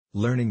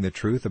Learning the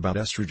truth about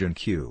estrogen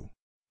Q.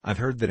 I've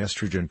heard that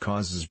estrogen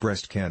causes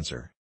breast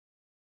cancer.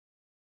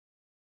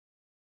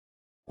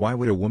 Why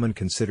would a woman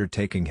consider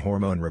taking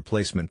hormone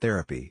replacement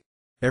therapy?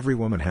 Every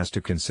woman has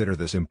to consider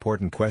this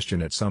important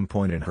question at some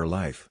point in her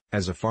life.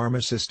 As a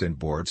pharmacist and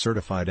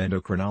board-certified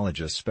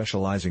endocrinologist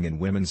specializing in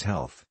women's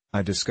health,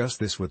 I discuss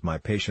this with my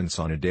patients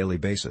on a daily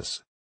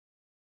basis.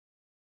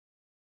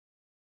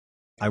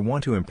 I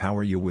want to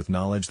empower you with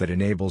knowledge that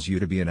enables you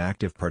to be an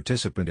active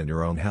participant in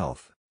your own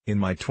health. In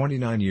my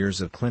 29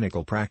 years of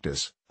clinical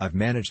practice, I've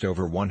managed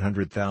over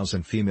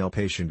 100,000 female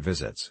patient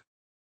visits.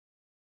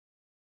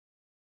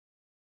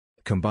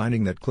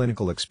 Combining that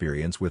clinical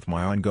experience with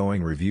my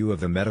ongoing review of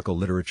the medical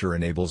literature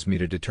enables me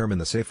to determine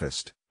the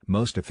safest,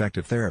 most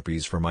effective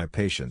therapies for my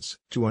patients.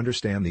 To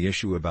understand the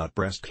issue about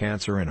breast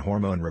cancer and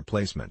hormone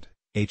replacement,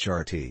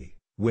 HRT,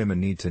 women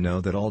need to know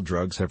that all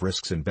drugs have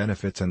risks and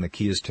benefits, and the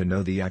key is to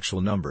know the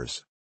actual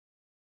numbers.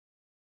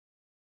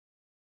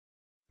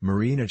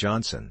 Marina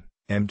Johnson,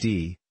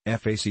 MD,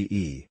 FACE,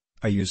 a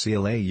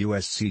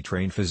UCLA-USC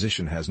trained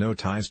physician, has no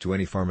ties to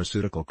any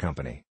pharmaceutical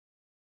company.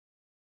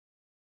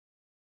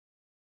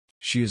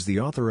 She is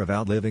the author of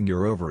Outliving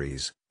Your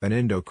Ovaries. An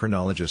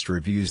endocrinologist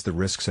reviews the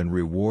risks and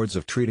rewards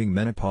of treating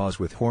menopause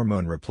with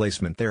hormone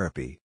replacement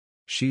therapy.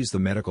 She's the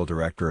medical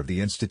director of the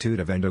Institute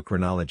of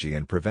Endocrinology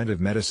and Preventive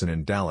Medicine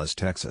in Dallas,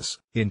 Texas.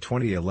 In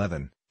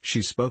 2011,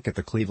 she spoke at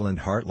the Cleveland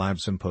Heart Lab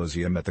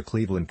Symposium at the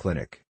Cleveland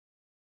Clinic.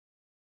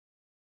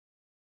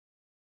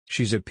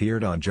 She's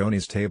appeared on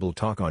Joni's Table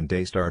Talk on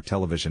Daystar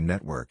Television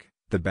Network,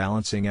 The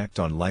Balancing Act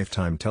on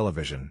Lifetime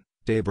Television,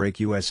 Daybreak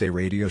USA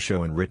radio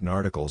show, and written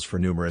articles for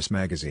numerous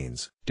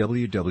magazines.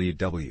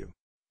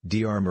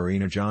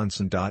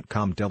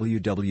 www.drmarinajohnson.com,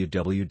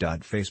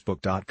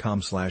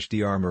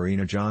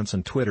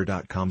 www.facebook.com/drmarinajohnson,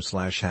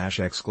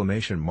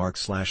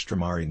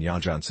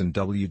 twitter.com/#!/drmarinajohnson,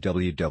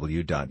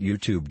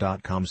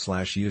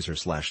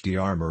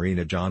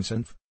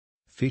 www.youtube.com/user/drmarinajohnson.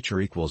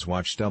 Feature equals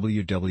watch,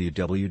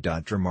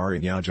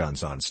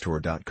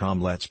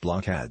 www.drmarinajohnsonstore.com. Let's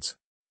block ads.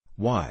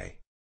 Why?